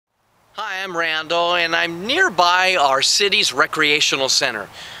Hi, I'm Randall, and I'm nearby our city's recreational center,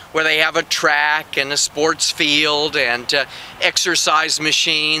 where they have a track and a sports field and exercise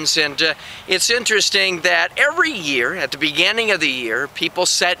machines. And it's interesting that every year, at the beginning of the year, people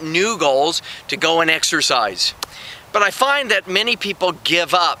set new goals to go and exercise. But I find that many people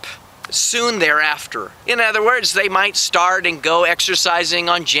give up soon thereafter. In other words, they might start and go exercising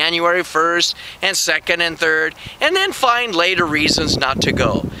on January 1st and 2nd and 3rd, and then find later reasons not to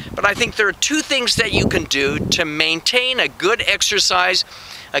go. But I think there are two things that you can do to maintain a good exercise,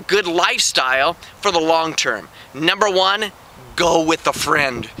 a good lifestyle for the long term. Number one, go with a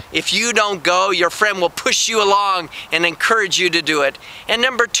friend. If you don't go, your friend will push you along and encourage you to do it. And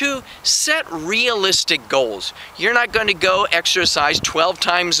number two, set realistic goals. You're not going to go exercise 12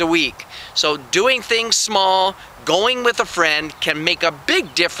 times a week. So doing things small, going with a friend can make a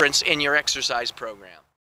big difference in your exercise program.